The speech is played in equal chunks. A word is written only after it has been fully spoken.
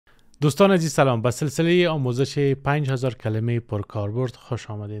دوستان عزیز سلام، به سلسله آموزش 5000 کلمه پرکاربرد خوش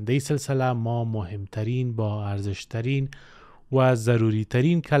آمدین. در این سلسله ما مهمترین، با ارزشترین و ضروری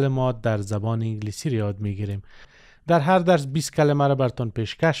ترین کلمات در زبان انگلیسی را یاد میگیریم. در هر درس 20 کلمه را براتون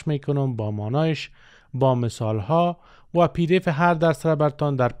پیشکش میکنم با معنایش، با مثال ها و PDF هر درس را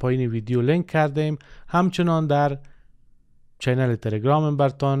براتون در پایین ویدیو لینک کردیم. همچنان در چینل تلگرام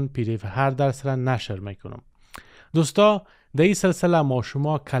براتون PDF هر درس را نشر میکنم. دوستا، در این سلسله ما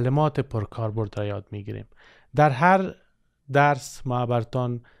شما کلمات پرکاربرد را یاد میگیریم. در هر درس ما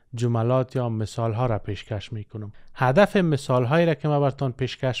براتون جملات یا مثال ها را پیشکش میکنم. هدف مثال هایی را که ما براتون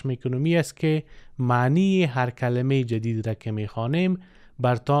پیشکش میکنم این است که معنی هر کلمه جدید را که میخوانیم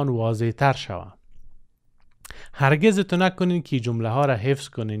براتون واضح تر شود. هرگز تو نکنین که جمله ها را حفظ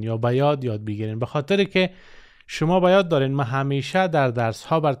کنین یا به یاد بگیرین، به خاطر که شما به یاد دارین ما همیشه در درس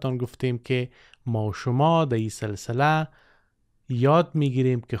ها براتون گفتیم که ما شما در این سلسله یاد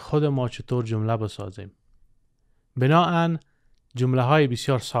میگیریم که خود ما چطور جمله بسازیم. بناهن جمله های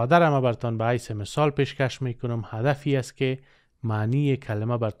بسیار ساده را ما براتون به حیث مثال پیشکش میکنم. هدفی است که معنی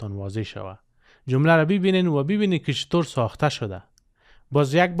کلمه براتون واضح شود. جمله را ببینین و ببینین که چطور ساخته شده.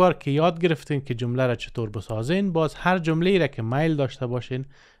 باز یک بار که یاد گرفتین که جمله را چطور بسازین، باز هر جمله را که میل داشته باشین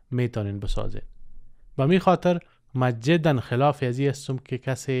میتونین بسازین. و می خاطر من جدا خلاف ازی هستم که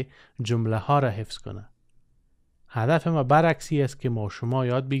کسی جمله ها را حفظ کنه. هدف ما برعکسی است که ما شما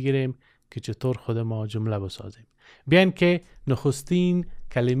یاد بگیریم که چطور خود ما جمله بسازیم. بیاین که نخستین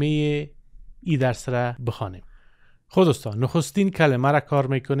کلمه ای درس را بخوانیم. خود دوستان، نخستین کلمه را کار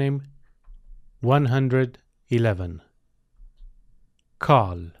میکنیم. 111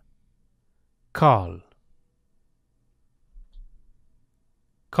 call.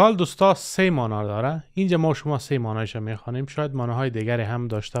 کال دوستا 3 معنی داره. اینجا ما شما 3 معنیش را میخوانیم، شاید معنیهای دیگری هم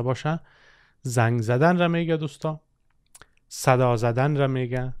داشته باشه. زنگ زدن را میگه دوستا، صدا زدن را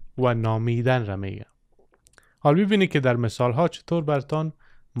میگه و نامیدن را میگه. حال ببینید که در مثال ها چطور براتون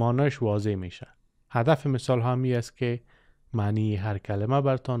معنیش واضح میشه. هدف مثال ها می است که معنی هر کلمه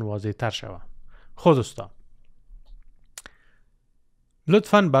براتون واضح تر شود. خود دوستا،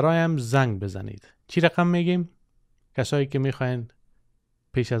 لطفاً برایم زنگ بزنید. چی رقم میگیم؟ کسایی که میخواین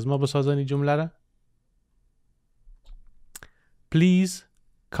پیش از ما بسازن این جمله را. Please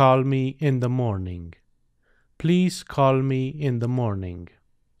call me in the morning. Please call me in the morning.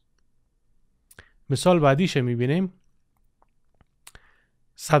 مثال بعدیش میبینیم.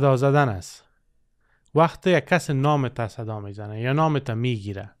 صدا زدن است. وقتی یک کس نامت صدا میزنه یا نامت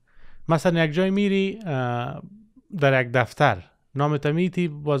میگیره. مثلا یک جای میری، در یک دفتر نامت میتی،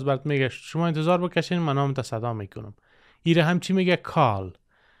 باز برات میگه شما انتظار بکشین من نامت صدا میکنم. ایره هم چی میگه؟ کال.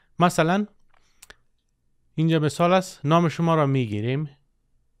 مثلا اینجا مثال است، نام شما را میگیریم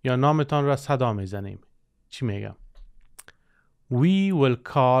یا نامتان را صدا میزنیم. چی میگم؟ We will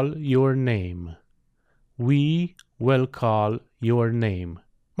call your name. We will call your name.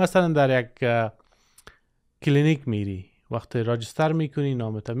 مثلا در یک کلینیک میری، وقتی راجستر میکنی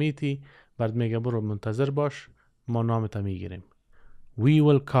نامت میتی، بعد میگه برو منتظر باش ما نامت میگیریم. We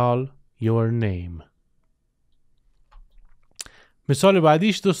will call your name. مثال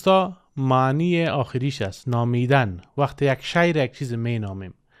بعدیش دوستا معنی آخریش است، نامیدن. وقتی یک شی را یک چیز می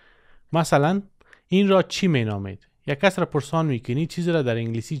نامیم. مثلا این را چی می نامید؟ یک کس را پرسان میکنی چیز را در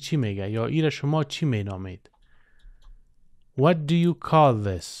انگلیسی چی میگه، یا این را شما چی می نامید؟ What do you call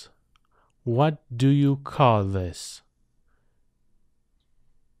this? What do you call this?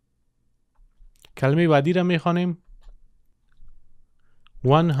 کلمه بعدی را میخوانیم.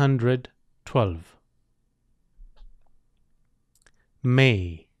 112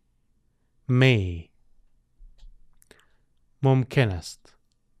 may. ممکن است.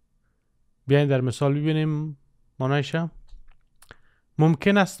 بیاین در مثال ببینیم معنیش.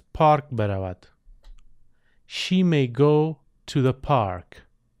 ممکن است پارک برود. She may go to the park.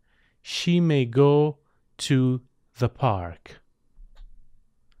 She may go to the park.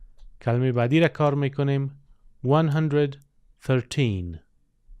 کلمه بعدی را کار میکنیم.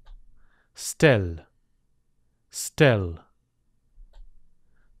 113 still.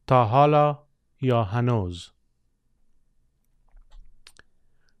 تا حالا یا هنوز.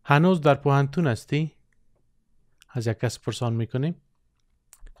 هنوز در پوهنتون هستی؟ از یک کس پرسان میکنیم.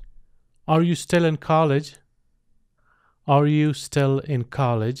 Are you still in college? Are you still in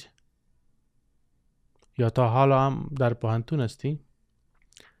college? یا تا حالا هم در پوهنتون هستی؟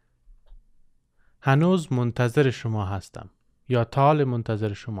 هنوز منتظر شما هستم یا تا حال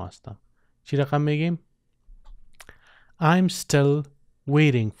منتظر شما هستم. چی رقم میگیم؟ I'm still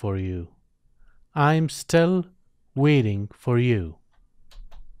waiting for you. I'm still waiting for you.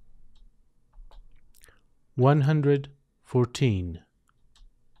 114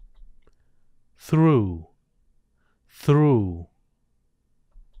 through through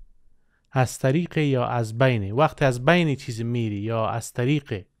از طریق یا از بین. وقتی از بین چیز میری یا از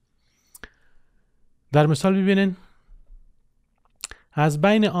طریق. در مثال ببینین از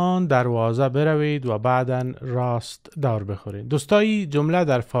بین آن دروازه بروید و بعداً راست دار بخورید. دوستایی جمله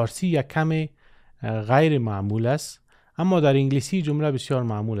در فارسی یک کم غیر معمول است، اما در انگلیسی جمله بسیار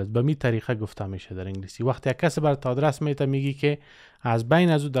معمول است. به می طریقه گفته میشه در انگلیسی. وقتی یک کسی برات آدرس میده میگی که از بین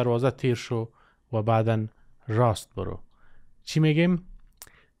از او دروازه تیر شو و بعداً راست برو. چی میگیم؟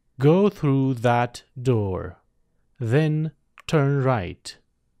 Go through that door, then turn right.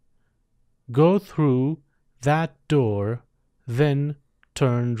 Go through that door, then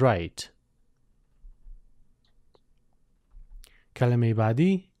turn right. کلمه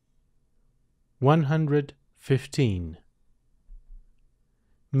بعدی 115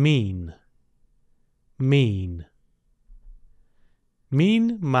 mean mean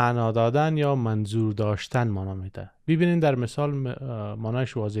mean معنا دادن یا منظور داشتن معنا میده. ببینید در مثال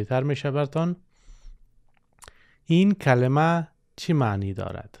معناش واضح تر میشه براتون. این کلمه چی معنی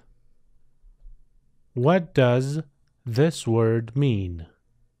دارد؟ What does this word mean?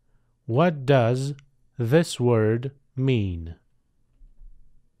 What does this word mean?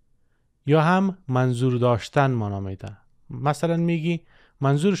 یا هم منظور داشتن معنا میده. مثلا میگی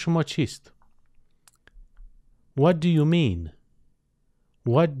منظور شما چیست؟ What do you mean?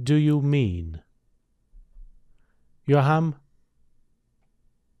 What do you mean? یا هم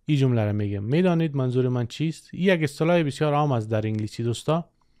این جمله را میگم میدانید منظور من چیست؟ این یک اصطلاح بسیار عام است در انگلیسی دوستا.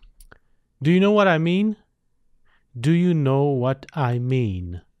 Do you know what I mean? Do you know what I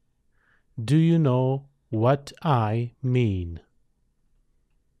mean? Do you know what I mean?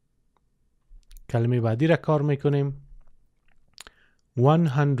 کلمه بعدی را کار میکنیم.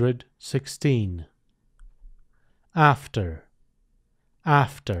 116 after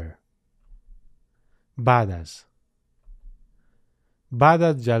after بعد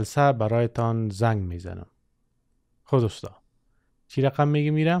از جلسه برایتان زنگ میزنم. خود دوستا چی رقم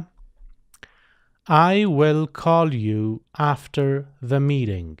میرم؟ I will call you after the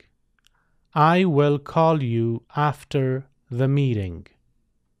meeting. I will call you after the meeting.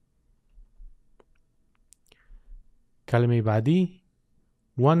 کلمه بعدی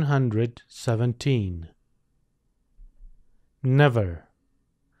 117 never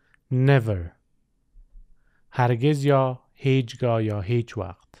never هرگز یا هیچگاه یا هیچ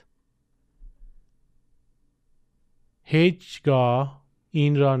وقت. هیچگاه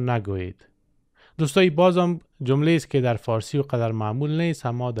این را نگویید. دوستایی بازم جمله است که در فارسی و قدر معمول نیست،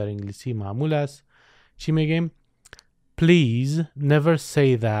 اما در انگلیسی معمول است. چی میگیم؟ Please never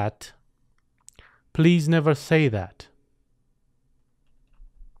say that. Please never say that.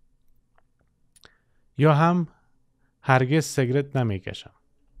 یا هم هرگز سیگرت نمیکشم.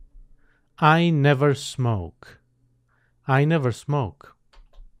 I never smoke. I never smoke.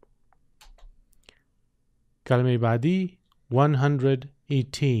 کلمه بعدی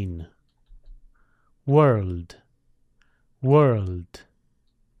 118 world world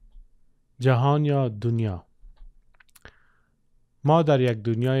جهان یا دنیا. ما در یک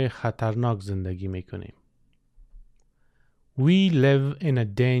دنیای خطرناک زندگی میکنیم. We live in a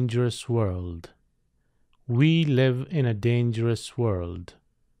dangerous world. We live in a dangerous world.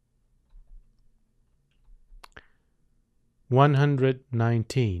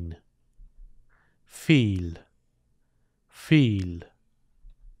 119 feel feel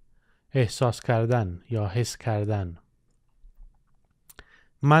احساس کردن یا حس کردن.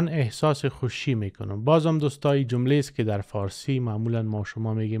 من احساس خوشی میکنم. بازم دوستای جمله است که در فارسی معمولا ما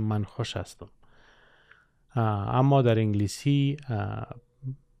شما میگیم من خوش هستم، اما در انگلیسی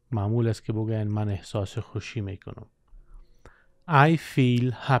معمول است که بگوین من احساس خوشی میکنم. I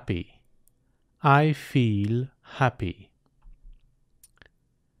feel happy. I feel happy.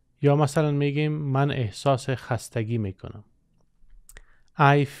 یا مثلا میگیم من احساس خستگی میکنم.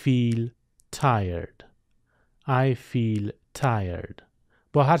 I feel tired. I feel tired.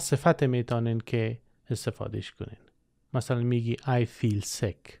 با هر صفت میتونین که استفادهش کنین. مثلا میگی I feel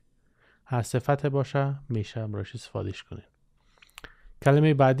sick. هر صفت باشه میشه براش استفادهش کنین.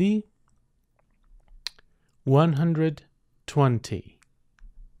 کلمه بعدی 120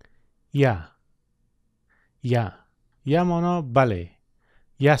 یا مانا بله.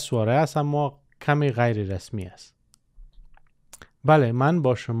 یا سواره است اما کمی غیر رسمی است. بله من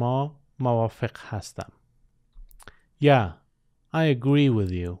با شما موافق هستم. Yeah, I agree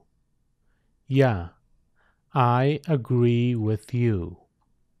with you. Yeah, I agree with you.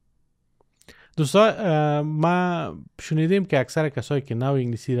 دوستا ما شنیدیم که اکثر کسایی که نو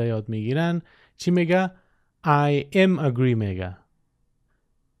انگلیسی را یاد میگیرن چی میگه؟ I am agree میگه.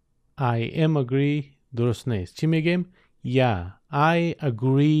 I am agree درست نیست. چی میگیم؟ Yeah, I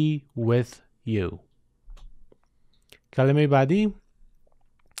agree with you. کلمه بعدی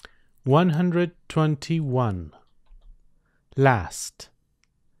 121 last.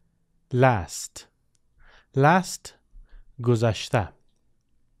 last last گذشته.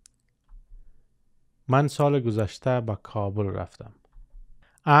 من سال گذشته به کابل رفتم.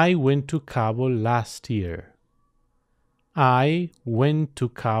 I went to Kabul last year. I went to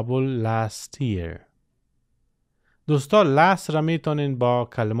Kabul last year. دوستا last را میتونین با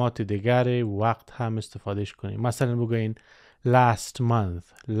کلمات دیگر وقت هم استفادهش کنین. مثلا بگوین last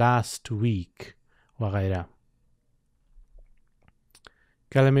month, last week و غیره.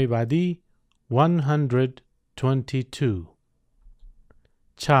 کلمه بعدی 122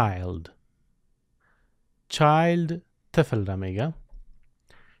 child. child طفل را میگه.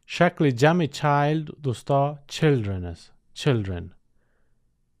 شکل جمع child دوستا children است. children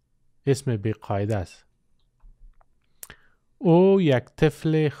اسم بی قاعده است. او یک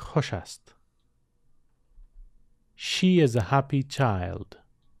طفل خوش است. She is a happy child.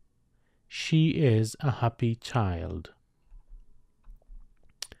 She is a happy child.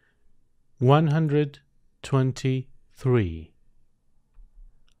 123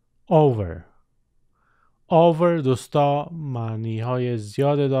 over. over دوستا معنی های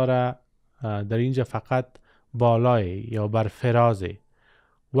زیاده داره. در اینجا فقط بالای یا بر فرازه.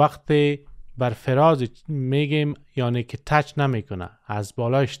 وقتی بر فراز میگیم یعنی که تچ نمیکنه، از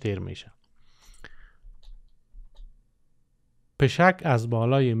بالایش تیر میشه. پشک از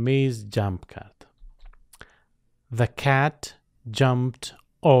بالای میز جمپ کرد. The cat jumped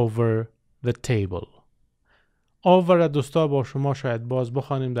over the table. over دوستا با شما شاید باز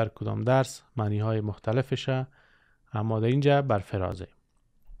بخوانیم در کدام درس، معنی های مختلفشه، اما در اینجا بر فرازه.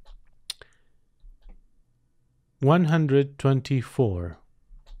 124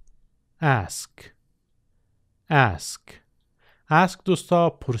 ask. ask ask دوستا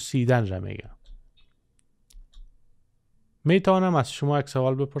پرسیدن را میگه. میتونم از شما یک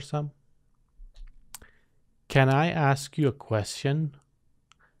سوال بپرسم؟ Can I ask you a question?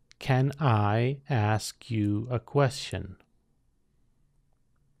 Can I ask you a question?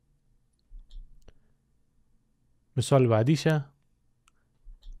 مثال بعدیشه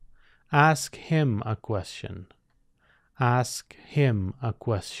Ask him a question. Ask him a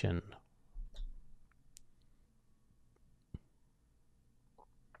question.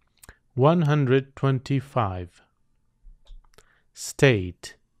 125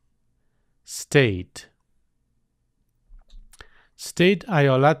 state. state state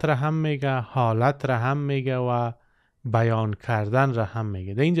ایالت را هم میگه، حالت را هم میگه و بیان کردن را هم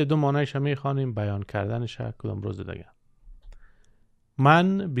میگه. در اینجا دو معنیش هم میخوانیم، بیان کردنش کدام روز دیگه.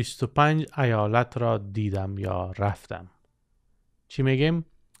 من 25 ایالت را دیدم یا رفتم. چی میگیم؟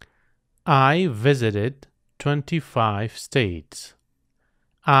 I visited 25 states.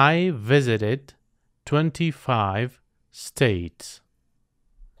 I visited 25 states.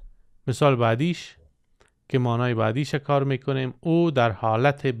 مثال بعدیش که معنای بعدیش کار میکنیم او در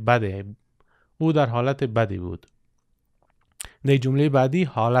حالت بده. او در حالت بدی بود. در جمله بعدی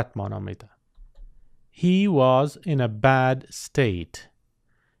حالت معنا میده. He was in a bad state.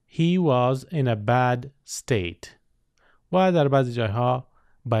 He was in a bad state. و در بعضی جایها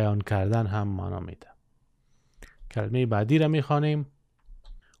بیان کردن هم معنا میده. کلمه بعدی را میخوانیم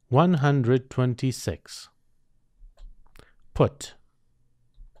 126 put.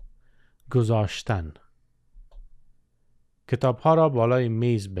 گذاشتن. کتاب ها را بالای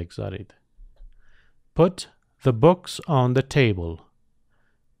میز بگذارید. Put the books on the table.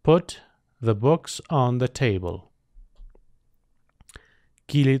 Put the books on the table.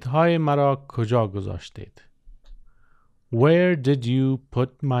 کلیدهای مرا کجا گذاشتید؟ Where did you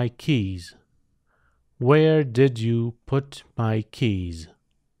put my keys? Where did you put my keys?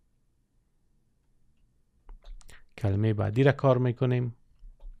 کلمه بعدی را کار میکنیم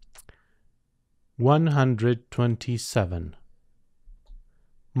 127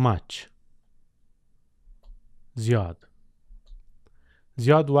 much. زیاد.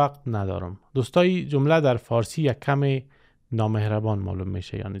 زیاد وقت ندارم. دوستای جمله در فارسی یک کم نامهربان معلوم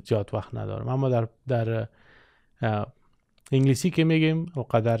میشه، یعنی زیاد وقت ندارم، اما در انگلیسی که میگیم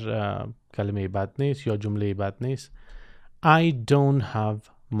اونقدر کلمه بد نیست یا جمله بد نیست. I don't have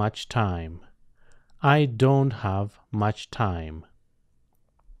much time. I don't have much time.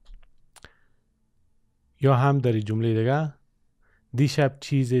 یا هم در جمله دیگه دیشب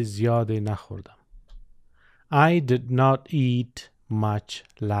چیز زیاده نخوردم. I did not eat much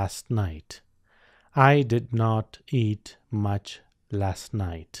last night. I did not eat much last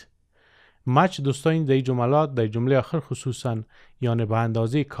night. much دوستان این در جملات در جمله آخر خصوصا یعنی به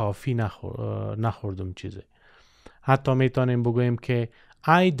اندازه کافی نخوردم چیزه. حتی میتونیم بگوییم که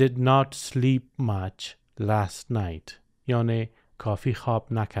I did not sleep much last night، یعنی کافی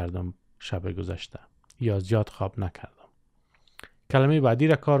خواب نکردم شب گذشته یا زیاد خواب نکردم. کلمه بعدی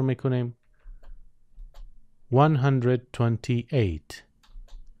را کار میکنیم. 128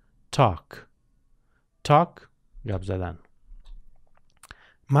 talk گپ زدن.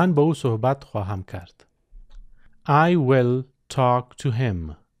 من با او صحبت خواهم کرد. I will talk to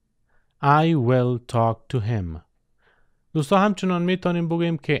him. I will talk to him. دوستا همچنان میتونیم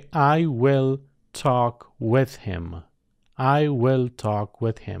بگیم که I will talk with him. I will talk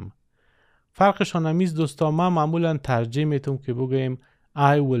with him. فرقشان همیز دوستا، ما معمولا ترجیح میتونم که بگیم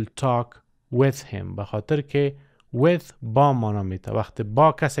I will talk with him، به خاطر که with با مانا میته. وقت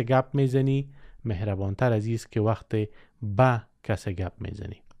با کس گپ میزنی مهربانتر از است که وقت با کس گپ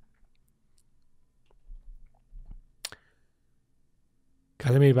میزنی.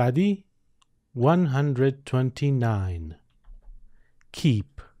 کلمه بعدی 129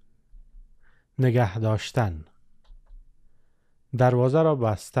 keep نگه داشتن. دروازه را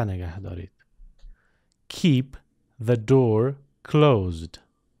بسته نگه دارید. Keep the door closed.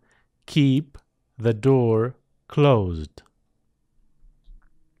 Keep the door closed.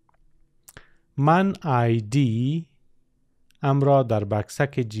 من ID ام را در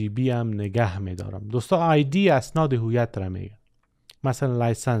بکسک جیبی ام نگه می دارم. دوستا ID اسناد هویت را میگه. مثلا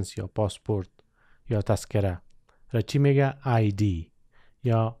لایسنس یا پاسپورت یا تذکره را چی میگه؟ ID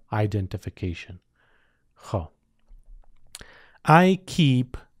یا identification. خب I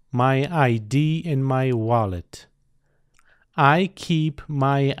keep my ID in my wallet. I keep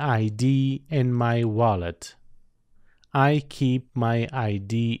my ID in my wallet. I keep my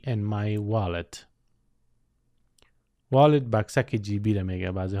ID in my wallet. wallet بکسک جیبی را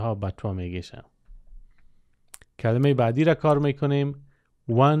میگه، بعضی ها بطوا میگه. کلمه بعدی را کار میکنیم.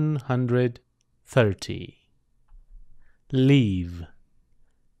 130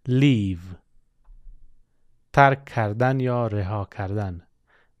 leave ترک کردن یا رها کردن.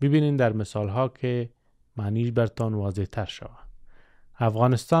 ببینین در مثال ها که معنیش برتان واضح تر شود.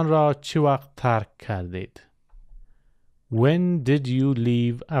 افغانستان را چه وقت ترک کردید؟ When did you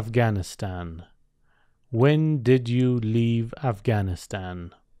leave Afghanistan? When did you leave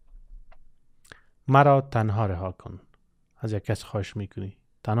Afghanistan? مرا تنها رها کن. از یک کس خواهش میکنی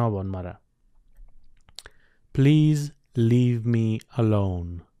تنها بان مرا. Please leave me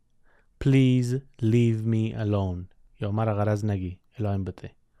alone. Please leave me alone. یا مرا غرض نگی، الایم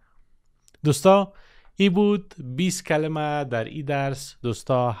بده. دوستا ای بود 20 کلمه در ای درس.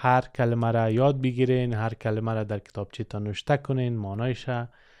 دوستا هر کلمه را یاد بگیرین، هر کلمه را در کتابچه تا نوشته کنین، معنایش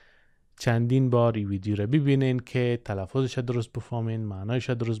چندین بار ای ویدیو را ببینین که تلفظش درست بفهمین، معنایش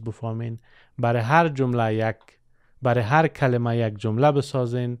درست بفهمین. برای هر کلمه یک جمله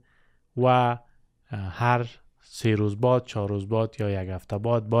بسازین و هر 3 روز بعد، 4 روز بعد یا 1 هفته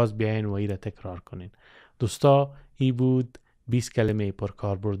بعد باز بیاین و ای را تکرار کنین. دوستا ای بود 20 کلمه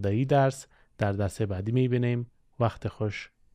پرکاربرد در ای درس. در درس بعدی میبینیم. وقت خوش.